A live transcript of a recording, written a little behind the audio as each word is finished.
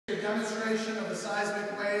a demonstration of the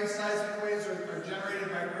seismic waves. Seismic waves are generated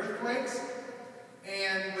by earthquakes.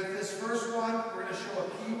 And with this first one, we're going to show a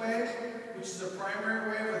P wave, which is a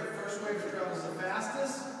primary wave, where the first wave travels the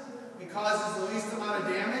fastest. It causes the least amount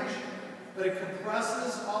of damage, but it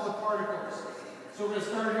compresses all the particles. So we're going to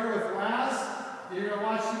start here with Laz. You're going to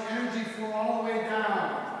watch the energy flow all the way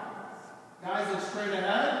down. Guys, look straight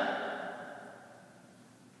ahead.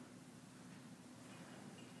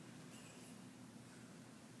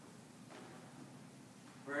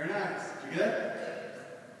 Very nice. Did you get it?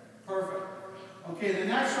 Perfect. Okay, the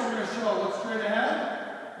next one we're going to show, look straight ahead,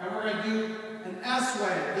 and we're going to do an S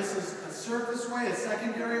wave. This is a surface wave, a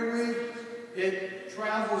secondary wave. It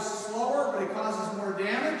travels slower, but it causes more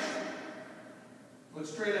damage. Look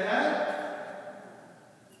straight ahead.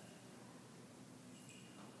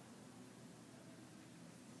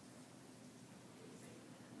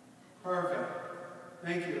 Perfect.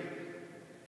 Thank you.